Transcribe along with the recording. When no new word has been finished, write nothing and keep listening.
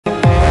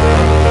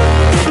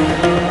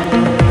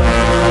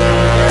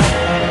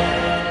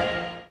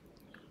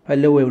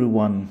Hello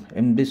everyone,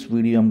 in this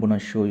video I'm gonna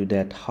show you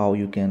that how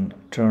you can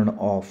turn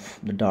off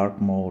the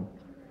dark mode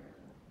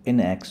in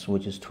X,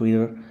 which is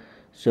Twitter.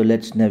 So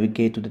let's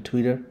navigate to the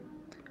Twitter,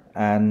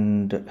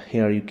 and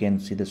here you can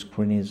see the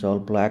screen is all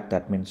black.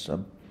 That means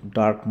a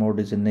dark mode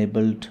is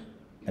enabled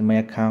in my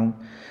account.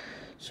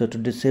 So to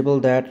disable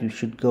that, you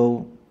should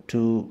go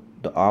to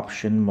the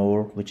option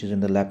more, which is in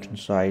the left hand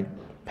side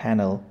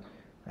panel,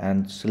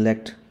 and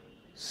select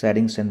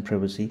settings and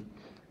privacy.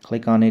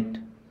 Click on it.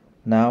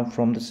 Now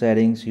from the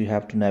settings you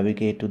have to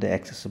navigate to the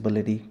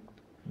accessibility,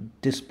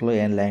 display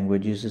and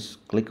languages.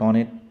 Just click on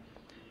it.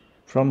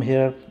 From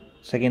here,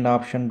 second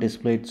option,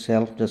 display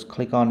itself, just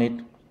click on it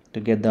to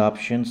get the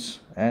options,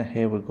 and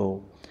here we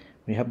go.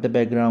 We have the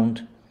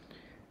background,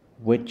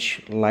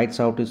 which lights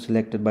out is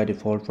selected by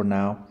default for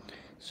now,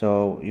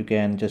 so you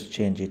can just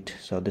change it.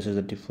 So this is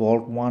the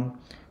default one.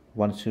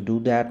 Once you do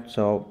that,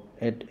 so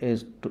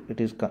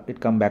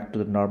it come back to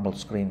the normal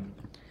screen.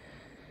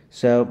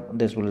 So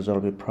this will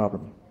resolve your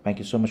problem. Thank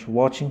you so much for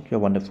watching. Have a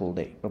wonderful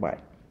day. Bye bye.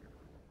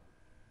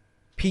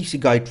 PC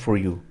Guide for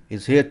You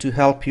is here to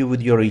help you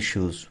with your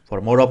issues.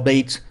 For more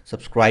updates,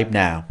 subscribe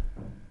now.